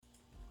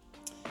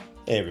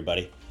Hey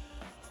everybody,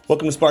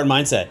 welcome to Spartan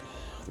Mindset.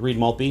 Reed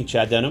Maltby,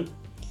 Chad Denham.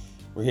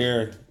 We're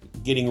here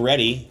getting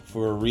ready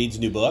for Reed's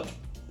new book,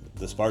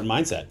 The Spartan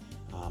Mindset.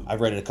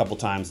 I've read it a couple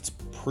times. It's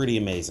pretty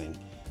amazing.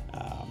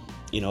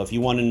 If you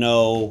want to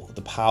know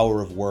the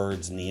power of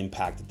words and the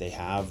impact that they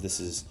have, this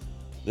is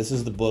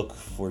the book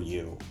for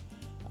you.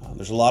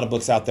 There's a lot of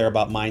books out there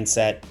about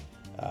mindset,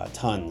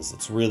 tons.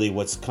 It's really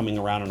what's coming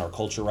around in our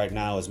culture right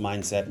now is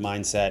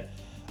mindset.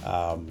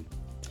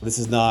 This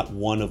is not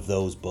one of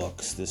those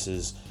books. This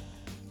is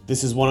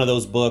one of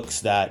those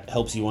books that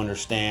helps you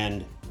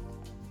understand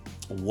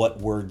what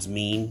words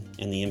mean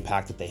and the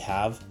impact that they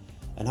have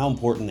and how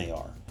important they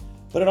are.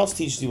 But it also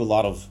teaches you a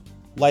lot of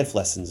life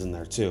lessons in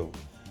there too.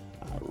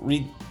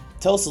 Reed,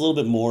 tell us a little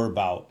bit more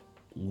about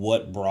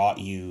what brought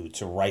you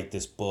to write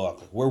this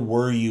book. Where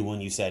were you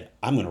when you said,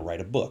 I'm going to write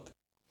a book?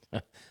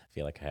 I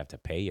feel like I have to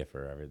pay you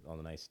for all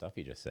the nice stuff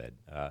you just said.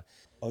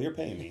 Oh, you're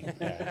paying me.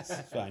 Yeah, it's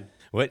fine.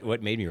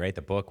 What made me write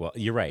the book? Well,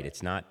 you're right.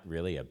 It's not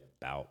really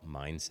about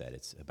mindset.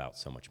 It's about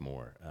so much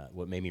more.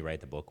 What made me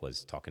write the book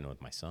was talking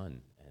with my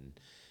son. And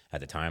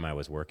at the time, I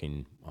was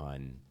working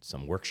on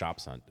some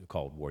workshops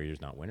called Warriors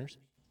Not Winners.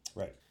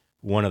 Right.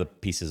 One of the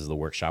pieces of the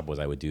workshop was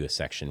I would do a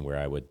section where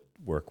I would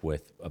work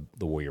with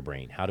the warrior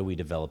brain. How do we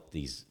develop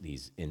these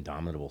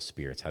indomitable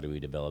spirits? How do we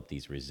develop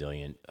these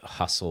resilient,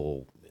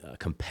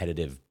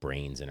 competitive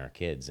brains in our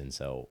kids? And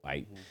so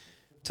I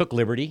took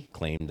liberty,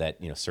 claimed that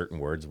certain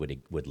words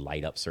would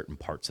light up certain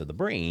parts of the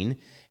brain.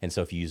 And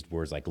so if you used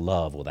words like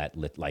love, well, that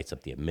lights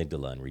up the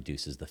amygdala and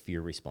reduces the fear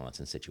response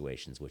in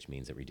situations, which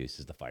means it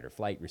reduces the fight or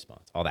flight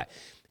response, all that.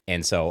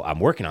 And so I'm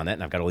working on that,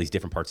 and I've got all these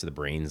different parts of the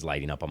brains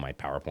lighting up on my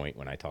PowerPoint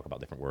when I talk about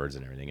different words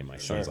and everything. And my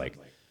son's like,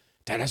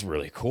 Dad, that's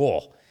really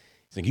cool.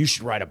 He's like, you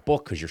should write a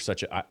book because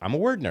I'm a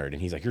word nerd.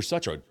 And he's like, you're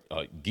such a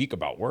geek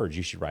about words.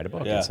 You should write a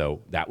book. Yeah. And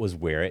so that was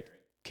where it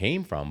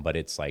came from. But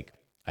it's like,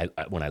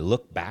 when I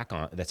look back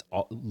on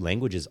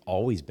language has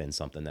always been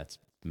something that's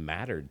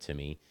mattered to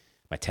me.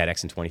 My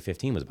TEDx in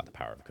 2015 was about the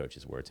power of a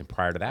coach's words. And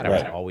prior to that, I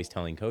was always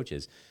telling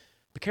coaches,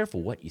 be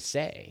careful what you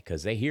say,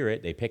 because they hear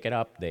it, they pick it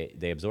up,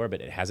 they absorb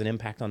it. It has an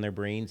impact on their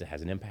brains. It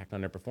has an impact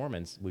on their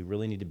performance. We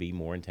really need to be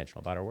more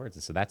intentional about our words.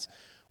 And so that's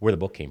where the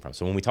book came from.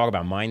 So when we talk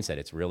about mindset,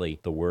 it's really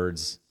the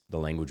words, the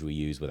language we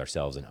use with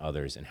ourselves and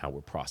others, and how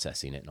we're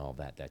processing it and all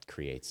that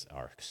creates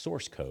our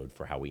source code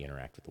for how we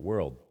interact with the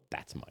world.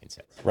 That's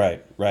mindset.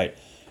 Right.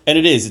 And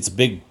it's a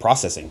big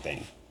processing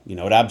thing. It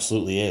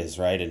absolutely is,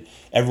 right? And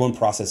everyone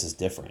processes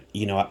different.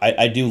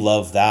 I do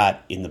love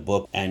that in the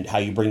book and how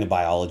you bring the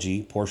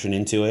biology portion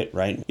into it,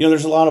 right?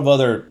 There's a lot of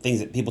other things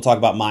that people talk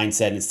about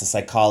mindset, and it's the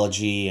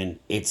psychology and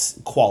it's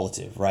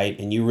qualitative, right?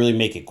 And you really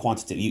make it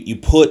quantitative. You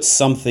put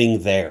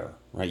something there,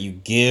 right? You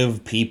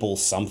give people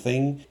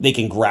something, they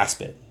can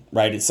grasp it,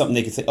 right? It's something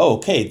they can say, oh,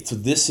 okay, so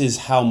this is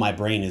how my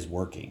brain is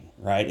working.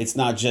 Right? It's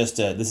not just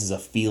this is a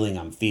feeling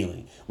I'm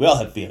feeling. We all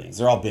have feelings.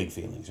 They're all big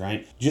feelings,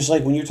 right? Just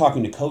like when you're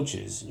talking to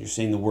coaches, you're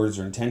saying the words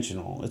are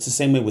intentional. It's the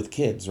same way with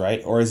kids, right?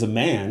 Or as a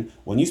man,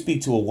 when you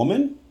speak to a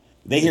woman,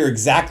 they hear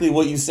exactly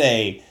what you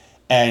say,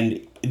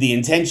 and the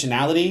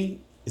intentionality,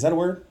 is that a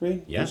word,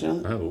 Reed? Yeah.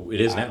 Oh,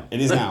 it is now.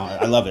 It is now.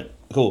 I love it.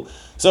 Cool.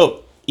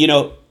 So,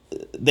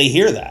 they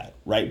hear that,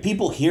 right?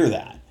 People hear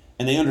that,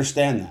 and they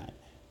understand that.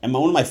 And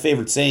one of my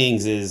favorite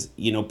sayings is,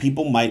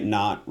 people might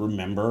not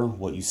remember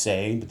what you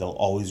say, but they'll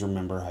always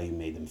remember how you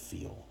made them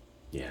feel.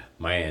 Yeah,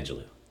 Maya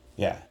Angelou.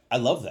 Yeah, I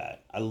love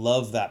that. I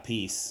love that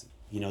piece.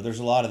 There's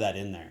a lot of that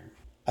in there.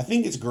 I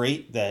think it's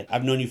great that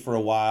I've known you for a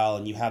while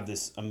and you have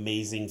this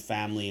amazing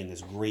family and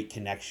this great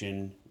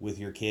connection with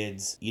your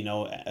kids,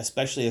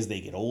 especially as they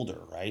get older,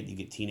 right? You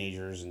get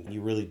teenagers and you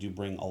really do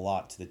bring a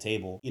lot to the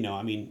table.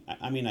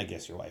 I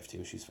guess your wife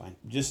too, she's fine.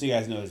 Just so you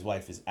guys know, his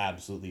wife is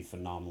absolutely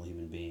phenomenal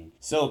human being.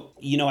 So,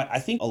 I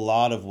think a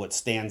lot of what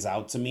stands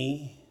out to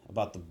me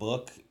about the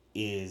book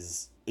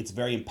is it's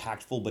very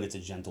impactful, but it's a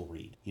gentle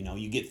read.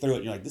 You get through it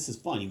and you're like, this is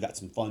fun. You've got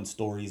some fun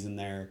stories in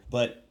there,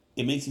 but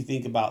it makes you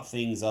think about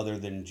things other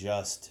than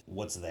just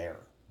what's there,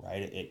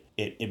 right?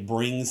 It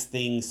brings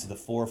things to the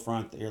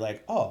forefront that you're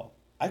like, oh,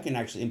 I can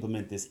actually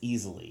implement this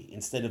easily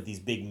instead of these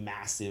big,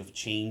 massive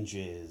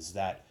changes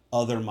that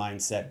other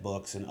mindset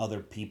books and other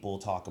people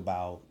talk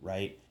about,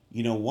 right?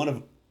 One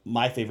of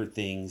my favorite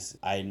things,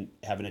 I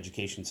have an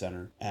education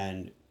center,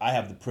 and I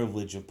have the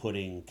privilege of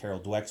putting Carol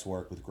Dweck's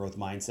work with growth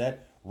mindset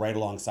right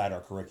alongside our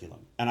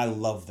curriculum. And I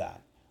love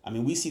that.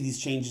 We see these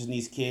changes in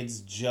these kids,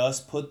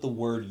 just put the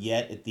word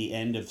yet at the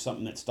end of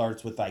something that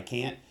starts with I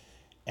can't,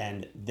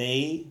 and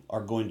they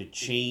are going to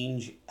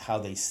change how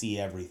they see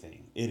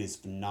everything. It is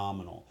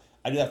phenomenal.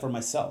 I do that for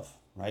myself,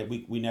 right?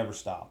 We never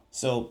stop.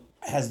 So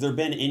has there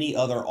been any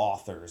other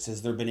authors?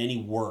 Has there been any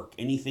work,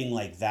 anything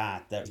like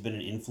that that's been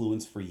an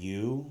influence for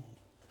you?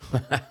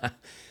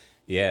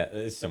 Yeah,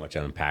 there's so much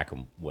to unpack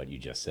on what you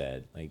just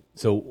said.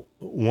 So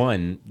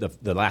one,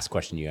 the last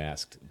question you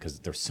asked, because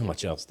there's so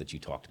much else that you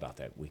talked about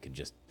that we could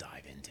just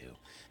dive into.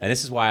 And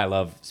this is why I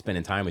love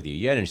spending time with you.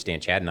 You got to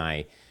understand, Chad and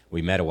I,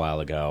 we met a while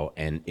ago,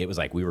 and it was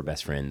like we were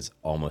best friends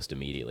almost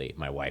immediately.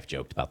 My wife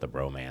joked about the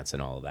bromance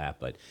and all of that,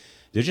 but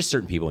there's just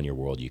certain people in your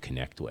world you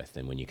connect with.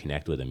 And when you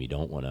connect with them,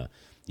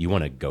 you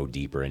want to go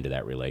deeper into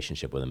that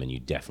relationship with them, and you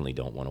definitely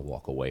don't want to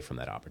walk away from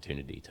that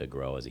opportunity to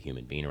grow as a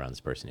human being around this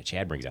person. And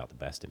Chad brings out the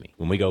best in me.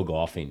 When we go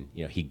golfing,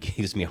 he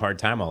gives me a hard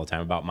time all the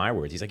time about my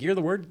words. He's like, "You're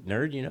the word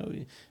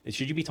nerd,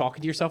 should you be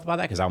talking to yourself about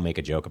that?" Because I'll make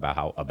a joke about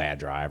how a bad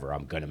drive or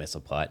I'm going to miss a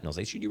putt, and I'll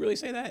say, "Should you really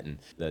say that?" And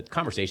the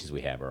conversations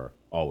we have are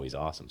always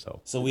awesome.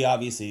 So we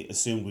obviously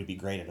assumed we'd be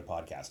great at a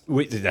podcast.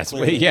 We're hoping. That's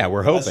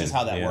just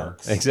how that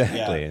works.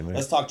 Exactly. Yeah.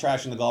 Let's talk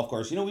trash in the golf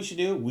course. You know what we should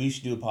do? We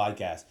should do a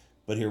podcast.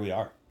 But here we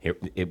are.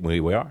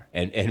 We are,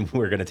 and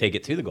we're going to take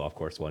it to the golf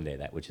course one day.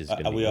 Which is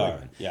going to be we are.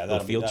 Yeah,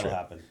 that'll trip.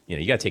 happen.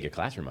 You got to take your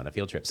classroom on a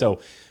field trip.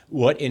 So,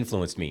 what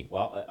influenced me?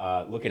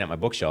 Well, looking at my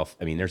bookshelf,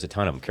 I mean, there's a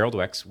ton of them. Carol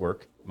Dweck's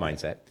work,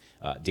 Mindset.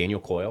 Daniel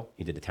Coyle,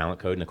 he did the Talent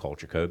Code and the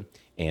Culture Code,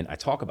 and I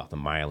talk about the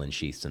myelin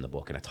sheaths in the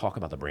book, and I talk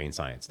about the brain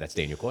science. That's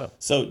Daniel Coyle.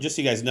 So, just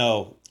so you guys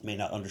know, may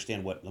not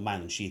understand what the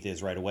myelin sheath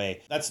is right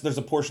away. There's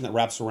a portion that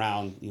wraps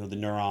around the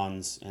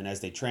neurons, and as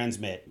they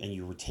transmit and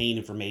you retain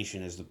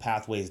information as the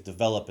pathways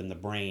develop in the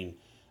brain.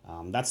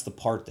 That's the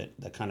part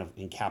that kind of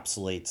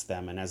encapsulates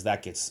them. And as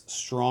that gets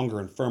stronger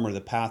and firmer, the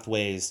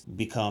pathways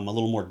become a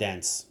little more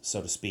dense,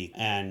 so to speak.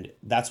 And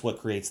that's what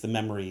creates the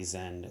memories,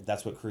 and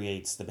that's what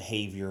creates the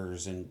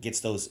behaviors and gets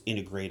those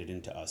integrated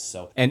into us.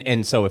 So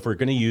and so if we're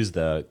going to use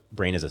the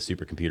brain as a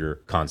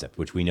supercomputer concept,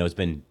 which we know has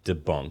been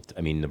debunked,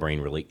 I mean, the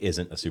brain really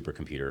isn't a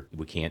supercomputer.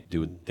 We can't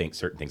do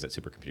certain things that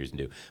supercomputers can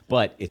do.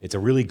 But it's a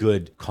really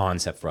good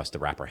concept for us to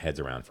wrap our heads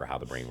around for how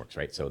the brain works,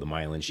 right? So the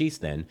myelin sheaths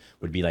then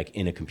would be like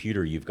in a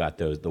computer, you've got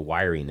the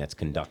wiring that's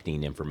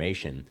conducting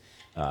information,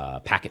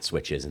 packet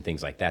switches and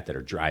things like that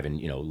are driving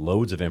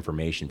loads of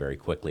information very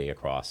quickly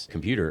across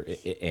computer.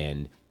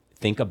 And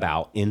think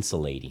about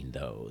insulating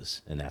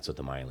those, and that's what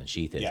the myelin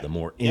sheath is. The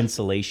more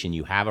insulation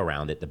you have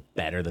around it, the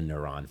better the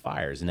neuron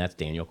fires, and that's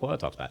Daniel Coyle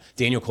talks about.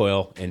 Daniel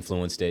Coyle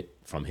influenced it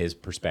from his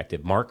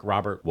perspective. Mark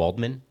Robert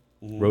Waldman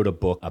wrote a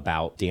book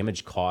about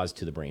damage caused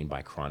to the brain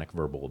by chronic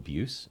verbal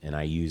abuse, and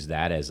I use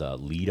that as a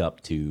lead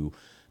up to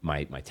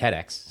my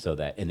TEDx, so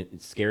that, and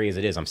as scary as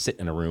it is, I'm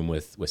sitting in a room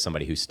with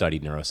somebody who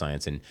studied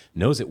neuroscience and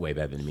knows it way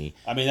better than me.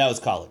 I mean, that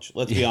was college.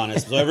 Let's be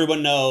honest. So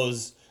everyone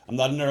knows I'm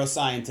not a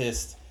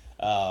neuroscientist,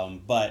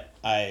 but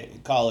I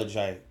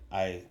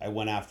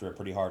went after it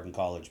pretty hard in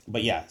college.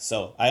 But yeah,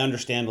 so I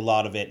understand a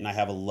lot of it, and I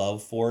have a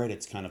love for it.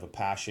 It's kind of a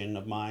passion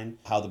of mine,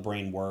 how the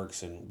brain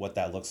works and what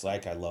that looks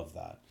like. I love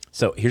that.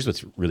 So here's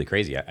what's really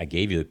crazy. I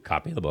gave you a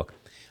copy of the book.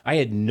 We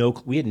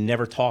had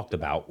never talked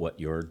about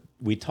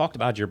we talked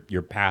about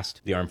your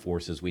past, the armed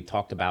forces. We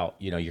talked about,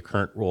 your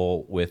current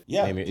role with,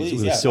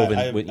 Sylvan.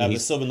 I have the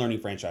Sylvan Learning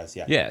franchise.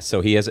 Yeah. Yeah.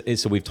 So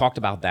so we've talked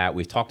about that.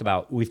 We've talked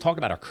about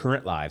our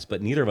current lives,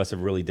 but neither of us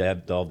have really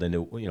delved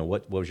into,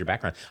 what was your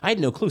background? I had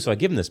no clue. So I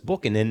give him this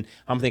book, and then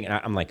I'm thinking,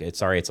 I'm like,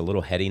 it's a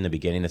little heady in the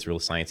beginning. It's real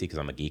sciencey because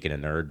I'm a geek and a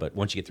nerd. But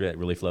once you get through that, it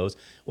really flows.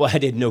 Well, I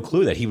had no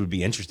clue that he would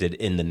be interested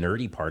in the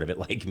nerdy part of it,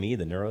 like me,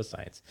 the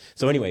neuroscience.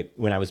 So anyway,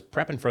 when I was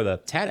prepping for the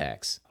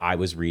TEDx, I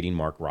was reading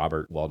Mark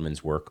Robert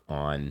Waldman's work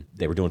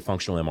they were doing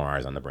functional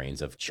MRIs on the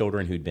brains of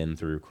children who'd been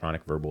through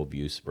chronic verbal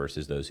abuse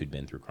versus those who'd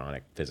been through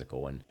chronic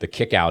physical. And the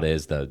kick out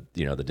is the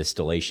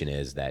distillation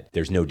is that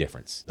there's no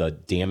difference. The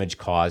damage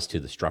caused to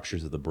the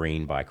structures of the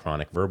brain by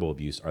chronic verbal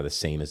abuse are the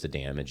same as the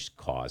damage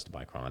caused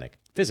by chronic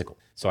physical.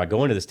 So I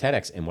go into this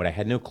TEDx, and what I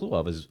had no clue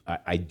of is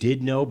I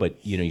did know, but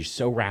you're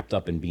so wrapped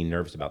up in being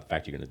nervous about the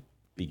fact you're going to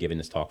be giving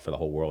this talk for the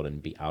whole world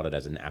and be outed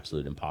as an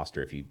absolute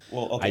imposter if you.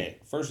 Well, okay.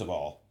 First of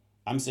all,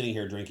 I'm sitting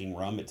here drinking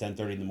rum at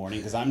 10:30 in the morning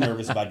because I'm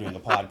nervous about doing a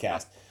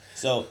podcast.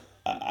 So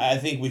I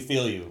think we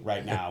feel you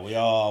right now. We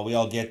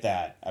all get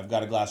that. I've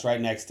got a glass right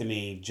next to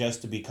me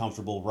just to be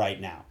comfortable right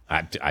now.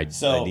 I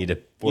need to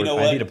pour. You know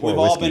what? I need to pour We've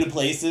whiskey. all been in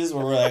places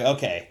where we're like,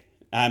 okay,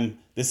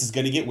 this is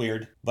going to get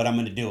weird, but I'm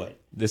going to do it.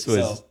 This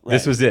was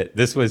it.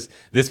 This was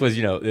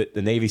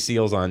the Navy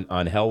SEALs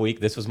on Hell Week.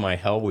 This was my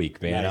Hell Week,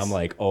 man. Nice. I'm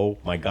like, oh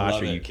my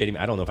gosh, are you kidding me?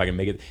 I don't know if I can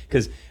make it,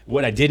 because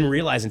what I didn't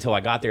realize until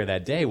I got there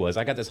that day was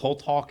I got this whole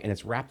talk, and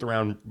it's wrapped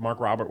around Mark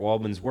Robert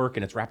Waldman's work,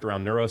 and it's wrapped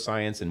around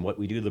neuroscience and what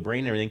we do to the brain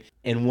and everything.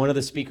 And one of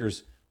the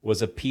speakers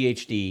was a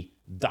PhD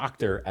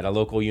doctor at a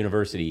local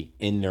university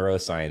in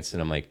neuroscience,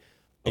 and I'm like,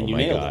 and you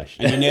nailed it.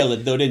 And you nailed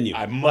it, though, didn't you?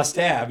 I must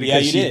have, you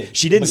because did.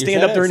 She didn't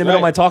stand up there in the middle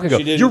of my talk and go,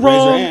 she didn't "You're raise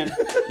wrong." her hand.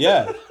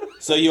 Yeah.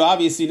 So you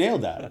obviously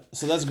nailed that.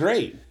 So that's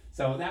great.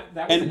 So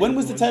that and when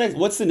was the TEDx?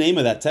 What's the name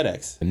of that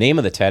TEDx? The name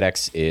of the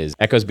TEDx is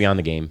Echoes Beyond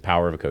the Game,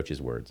 Power of a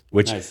Coach's Words,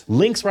 which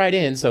links right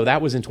in. So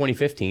that was in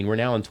 2015. We're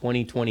now in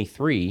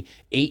 2023,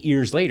 8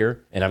 years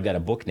later, and I've got a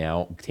book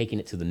now taking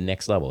it to the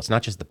next level. It's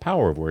not just the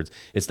power of words,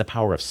 it's the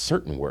power of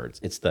certain words.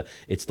 It's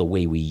the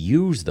way we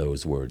use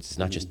those words. It's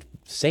not just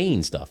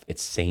saying stuff,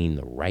 it's saying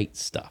the right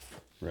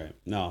stuff. Right.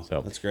 No,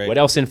 so that's great. What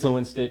else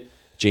influenced it?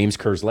 James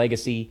Kerr's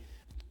legacy.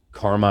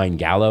 Carmine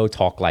Gallo,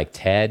 Talk Like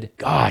TED.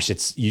 Gosh,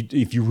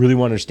 if you really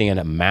want to understand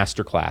a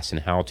masterclass in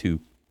how to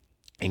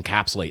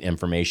encapsulate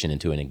information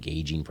into an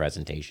engaging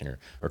presentation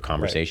or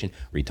conversation,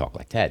 read Talk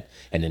Like TED.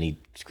 And then he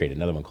created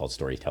another one called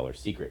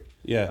Storyteller's Secret.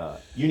 Yeah.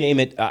 You name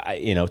it,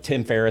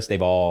 Tim Ferriss,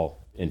 they've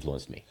all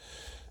influenced me.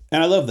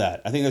 And I love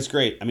that. I think that's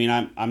great. I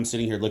mean, I'm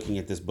sitting here looking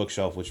at this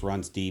bookshelf, which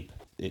runs deep.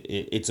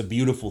 It's a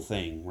beautiful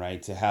thing,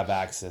 right? To have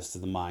access to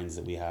the minds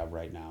that we have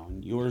right now.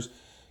 And yours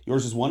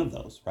is one of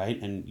those, right?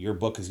 And your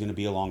book is going to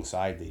be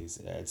alongside these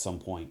at some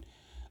point,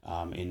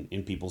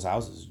 in people's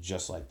houses,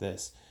 just like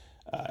this.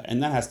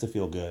 And that has to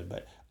feel good.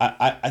 But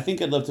I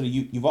think I'd love to know,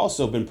 you've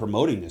also been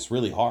promoting this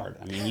really hard.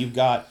 I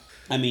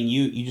mean,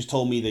 you just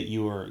told me that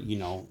you were,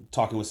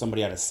 talking with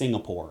somebody out of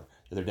Singapore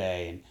the other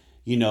day, and,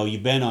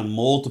 you've been on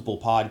multiple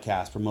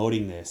podcasts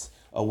promoting this.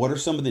 What are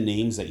some of the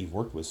names that you've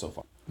worked with so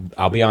far?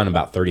 I'll be on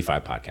about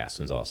 35 podcasts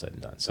when it's all said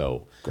and done.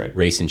 So Great.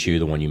 Race and Chew,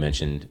 the one you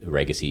mentioned,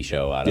 Legacy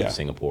show out of Yeah.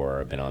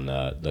 Singapore. I've been on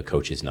the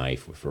Coach's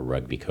Knife for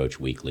Rugby Coach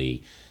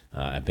Weekly.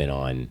 I've been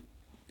on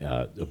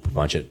a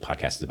bunch of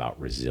podcasts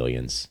about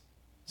resilience.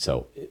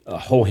 So a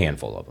whole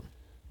handful of them.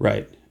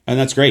 Right. And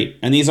that's great.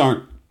 And these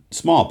aren't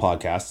small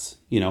podcasts,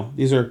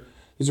 these are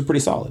pretty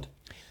solid.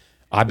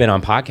 I've been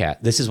on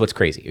podcast. This is what's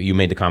crazy. You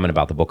made the comment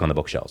about the book on the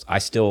bookshelves.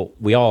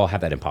 We all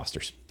have that imposter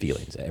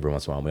feelings every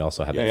once in a while. We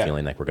also have that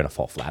feeling like we're going to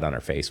fall flat on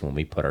our face when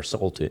we put our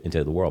soul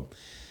into the world.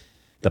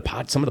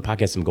 Some of the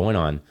podcasts I'm going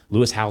on,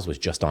 Lewis Howes was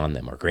just on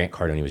them, or Grant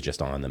Cardone was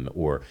just on them,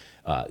 or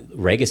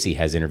Legacy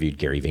has interviewed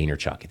Gary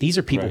Vaynerchuk. These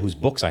are people whose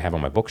books I have on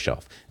my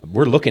bookshelf.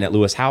 We're looking at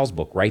Lewis Howes'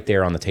 book right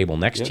there on the table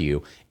next to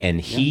you, and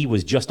he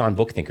was just on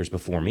Book Thinkers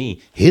before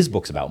me. His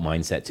book's about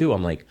mindset too.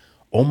 I'm like,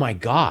 oh my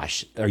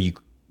gosh, are you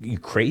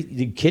crazy?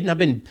 You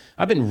kidding?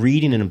 I've been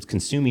reading and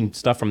consuming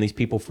stuff from these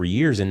people for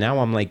years, and now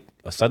I'm like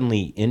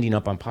suddenly ending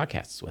up on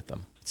podcasts with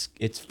them.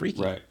 It's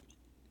freaky. Right.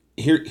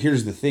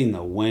 Here's the thing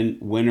though.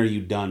 When are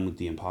you done with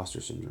the imposter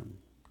syndrome?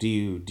 Do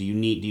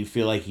you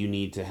feel like you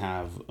need to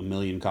have 1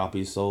 million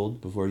copies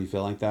sold before you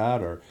feel like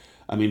that? Or,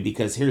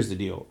 because here's the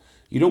deal.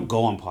 You don't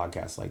go on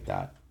podcasts like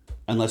that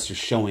unless you're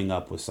showing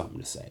up with something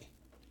to say.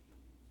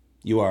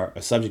 You are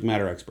a subject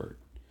matter expert.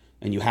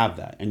 And you have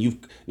that. And you've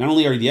not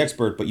only are you the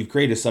expert, but you've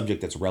created a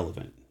subject that's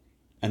relevant.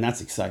 And that's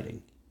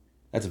exciting.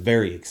 That's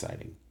very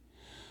exciting.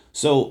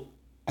 So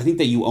I think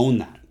that you own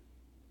that.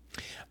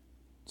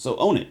 So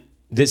own it.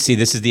 This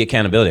is the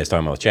accountability I was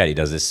talking about with Chad. He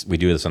does this. We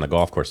do this on the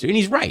golf course too, and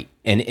he's right.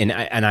 And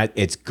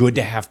it's good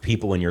to have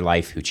people in your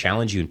life who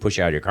challenge you and push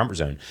you out of your comfort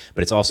zone.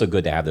 But it's also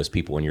good to have those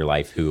people in your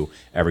life who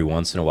every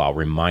once in a while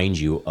remind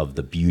you of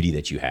the beauty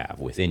that you have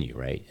within you,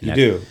 right? And you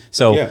do.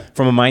 So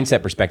from a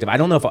mindset perspective, I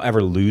don't know if I'll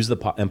ever lose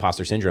the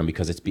imposter syndrome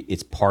because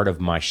it's part of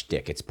my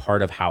shtick. It's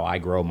part of how I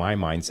grow my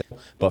mindset.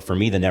 But for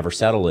me, the never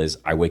settle is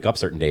I wake up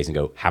certain days and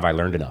go, have I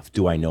learned enough?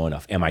 Do I know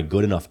enough? Am I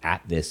good enough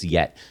at this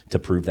yet to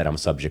prove that I'm a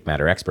subject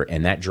matter expert?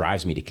 And that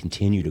drives me to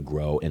continue to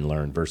grow and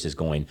learn versus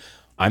going,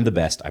 I'm the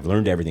best, I've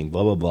learned everything,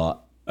 blah, blah, blah.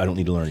 I don't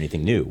need to learn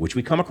anything new, which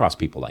we come across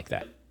people like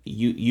that.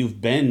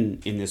 You've been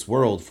in this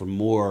world for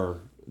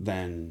more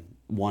than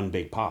one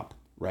big pop,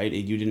 right?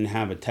 You didn't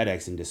have a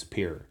TEDx and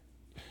disappear.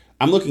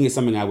 I'm looking at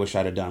something I wish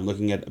I'd have done. I'm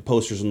looking at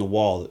posters on the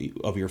wall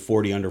of your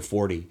 40 under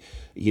 40.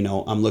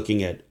 I'm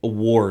looking at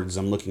awards.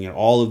 I'm looking at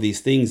all of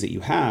these things that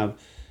you have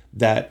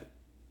that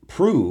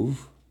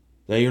prove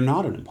that you're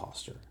not an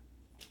imposter.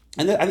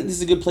 And I think this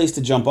is a good place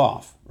to jump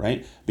off,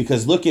 right?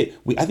 Because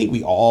I think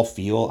we all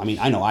feel,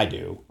 I know I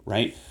do,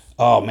 right?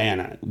 Oh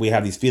man, we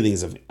have these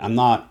feelings of I'm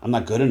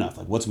not good enough.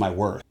 Like, what's my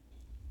worth?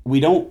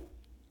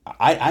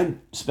 I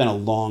spent a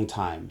long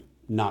time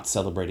not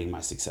celebrating my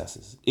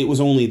successes. It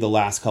was only the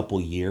last couple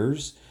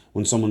years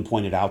when someone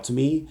pointed out to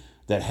me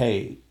that,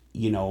 hey,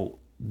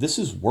 this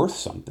is worth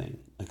something.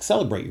 Like,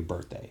 celebrate your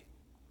birthday.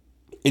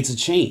 It's a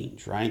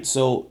change, right?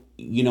 So,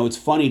 it's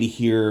funny to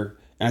hear.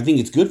 And I think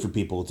it's good for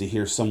people to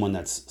hear someone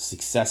that's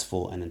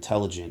successful and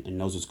intelligent and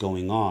knows what's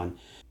going on.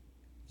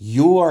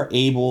 You are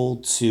able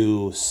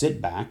to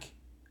sit back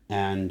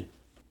and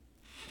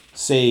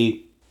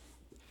say,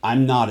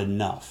 I'm not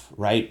enough,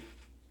 right?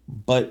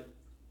 But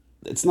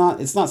it's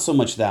not so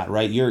much that,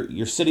 right?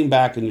 You're sitting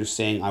back and you're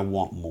saying, I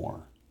want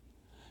more.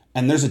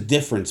 And there's a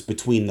difference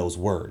between those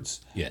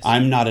words. Yes.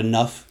 I'm not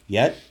enough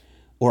yet,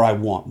 or I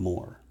want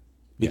more.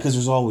 Because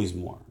there's always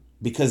more.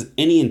 Because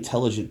any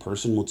intelligent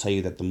person will tell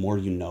you that the more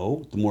you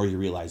know, the more you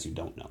realize you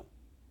don't know.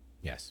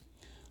 Yes.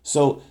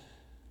 So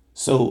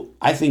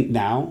I think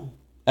now,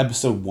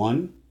 episode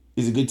 1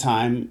 is a good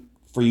time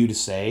for you to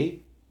say,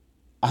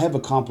 I have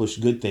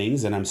accomplished good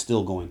things and I'm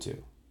still going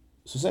to.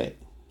 So say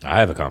it. I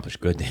have accomplished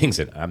good things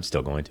and I'm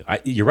still going to.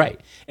 You're right.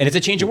 And it's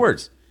a change of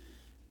words.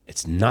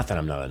 It's not that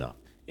I'm not enough.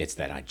 It's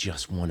that I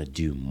just want to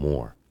do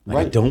more. Like,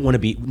 right. I don't want to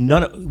be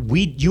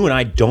you and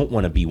I don't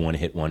want to be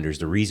one-hit wonders.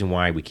 The reason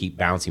why we keep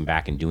bouncing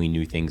back and doing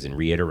new things and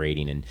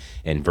reiterating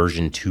and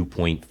version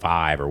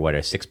 2.5 or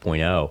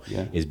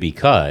 6.0 is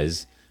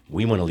because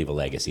we want to leave a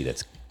legacy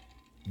that's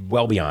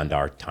well beyond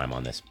our time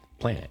on this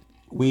planet.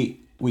 We're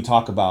going to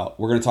talk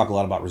a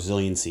lot about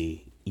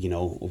resiliency,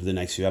 over the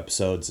next few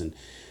episodes, and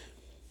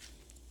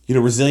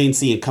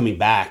resiliency and coming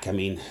back.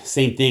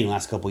 Same thing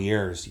last couple of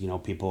years,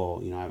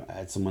 people, I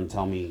had someone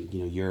tell me,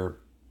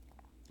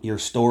 your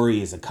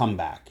story is a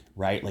comeback,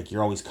 right? Like,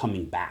 you're always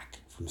coming back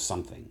from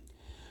something,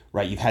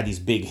 right? You've had these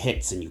big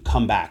hits and you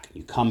come back,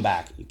 you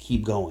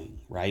keep going,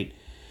 right?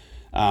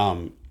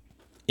 But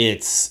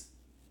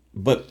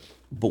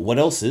But what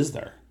else is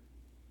there?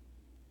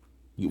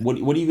 What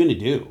are you going to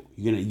do?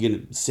 You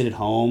gonna sit at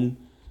home,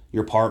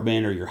 your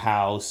apartment or your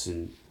house,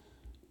 and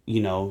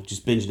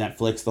just binge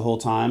Netflix the whole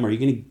time? Or are you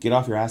going to get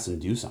off your ass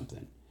and do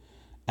something?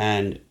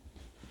 And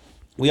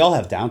we all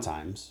have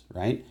downtimes,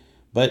 right?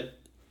 But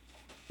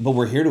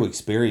we're here to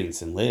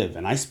experience and live.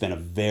 And I spent a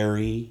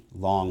very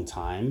long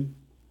time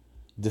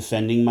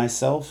defending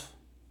myself,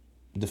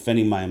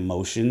 defending my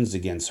emotions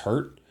against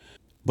hurt.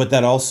 But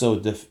that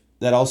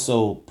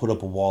also put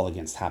up a wall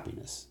against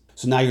happiness.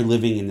 So now you're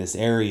living in this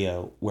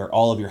area where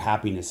all of your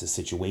happiness is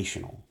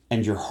situational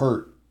and your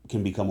hurt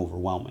can become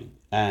overwhelming.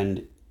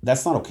 And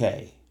that's not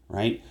okay,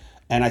 right?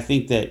 And I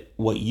think that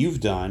what you've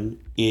done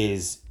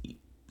is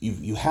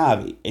you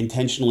have,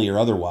 intentionally or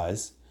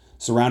otherwise,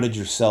 surrounded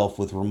yourself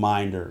with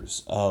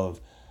reminders of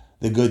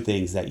the good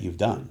things that you've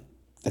done.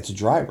 That's a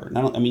driver.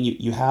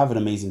 You have an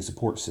amazing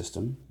support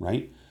system,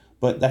 right?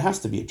 But that has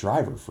to be a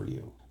driver for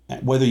you,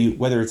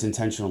 whether it's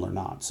intentional or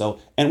not. So,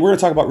 and we're going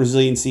to talk about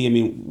resiliency.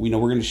 We're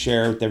going to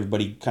share with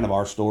everybody kind of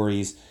our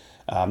stories.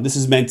 This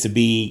is meant to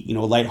be,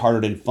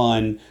 lighthearted and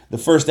fun. The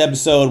first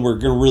episode, we're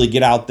going to really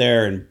get out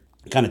there and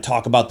kind of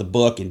talk about the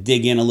book and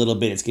dig in a little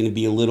bit. It's going to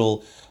be a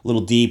little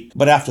deep.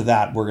 But after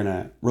that, we're going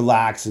to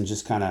relax and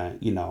just kind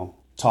of,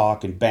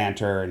 talk and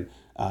banter and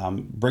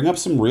bring up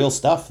some real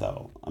stuff,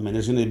 though.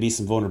 There's going to be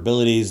some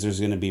vulnerabilities. There's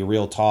going to be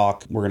real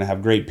talk. We're going to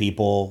have great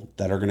people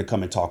that are going to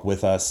come and talk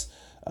with us.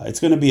 It's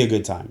going to be a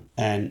good time.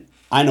 And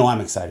I know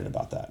I'm excited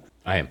about that.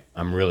 I am.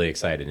 I'm really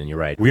excited, and you're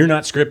right. We're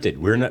not scripted.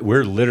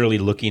 We're literally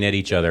looking at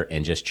each other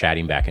and just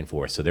chatting back and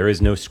forth. So there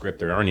is no script.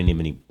 There aren't even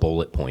any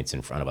bullet points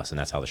in front of us, and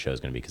that's how the show's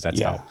going to be. Because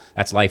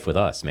that's life with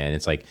us, man.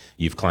 It's like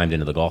you've climbed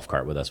into the golf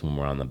cart with us when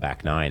we're on the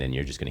back nine, and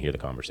you're just going to hear the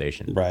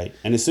conversation. Right.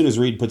 And as soon as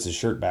Reed puts his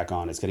shirt back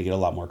on, it's going to get a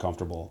lot more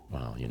comfortable.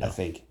 Well, I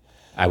think.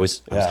 I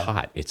was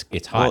hot.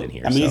 It's hot in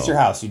here. It's your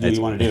house. You do what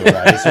you want to do,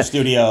 right? It's your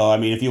studio.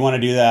 If you want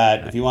to do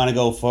that, if you want to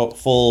go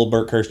full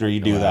Bert Kirshner,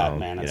 you do that,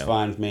 man. It's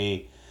fine with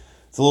me.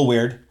 It's a little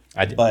weird.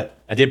 I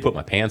did put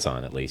my pants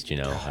on at least,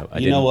 I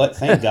you know what?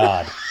 Thank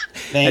God.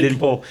 I didn't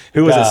pull.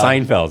 Who was it?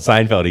 Seinfeld.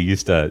 Seinfeld, he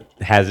used to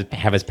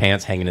have his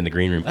pants hanging in the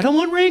green room. I don't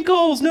want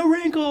wrinkles. No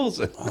wrinkles.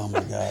 Oh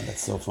my God,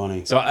 that's so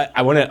funny. So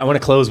I want to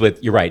close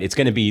with, you're right. It's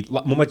going to be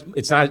much.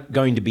 It's not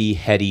going to be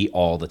heady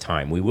all the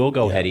time. We will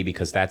go heady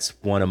because that's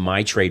one of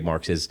my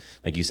trademarks. Is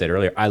like you said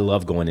earlier. I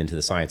love going into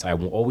the science. I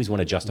always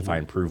want to justify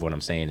and prove what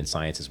I'm saying, and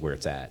science is where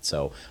it's at.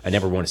 So I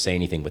never want to say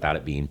anything without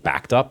it being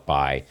backed up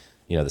by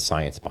the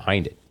science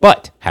behind it.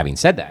 But having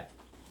said that,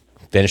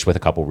 finish with a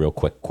couple real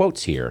quick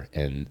quotes here.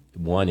 And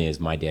one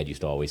is, my dad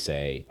used to always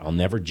say, "I'll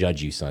never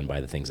judge you, son,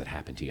 by the things that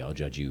happen to you. I'll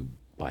judge you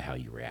by how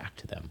you react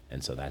to them."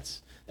 And so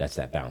that's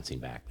that bouncing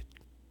back.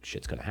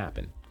 Shit's going to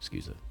happen.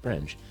 Excuse the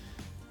French.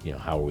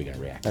 How are we going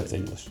to react? That's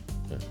English.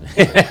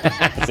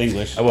 That's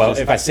English. Well,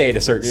 if I say it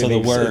a certain so the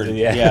word,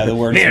 the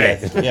word.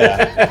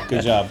 Yeah,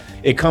 good job.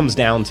 It comes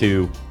down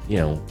to,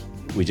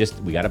 we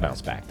got to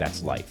bounce back.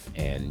 That's life.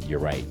 And you're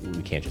right.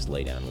 We can't just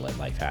lay down and let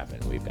life happen.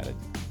 We've got to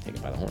take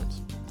it by the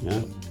horns.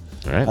 Yeah.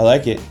 All right. I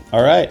like it.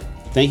 All right.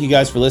 Thank you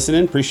guys for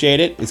listening.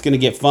 Appreciate it. It's going to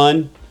get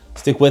fun.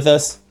 Stick with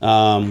us. We're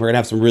going to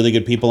have some really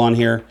good people on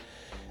here,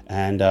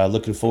 and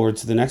looking forward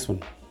to the next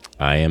one.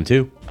 I am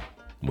too.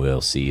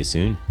 We'll see you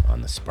soon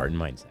on the Spartan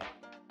Mindset.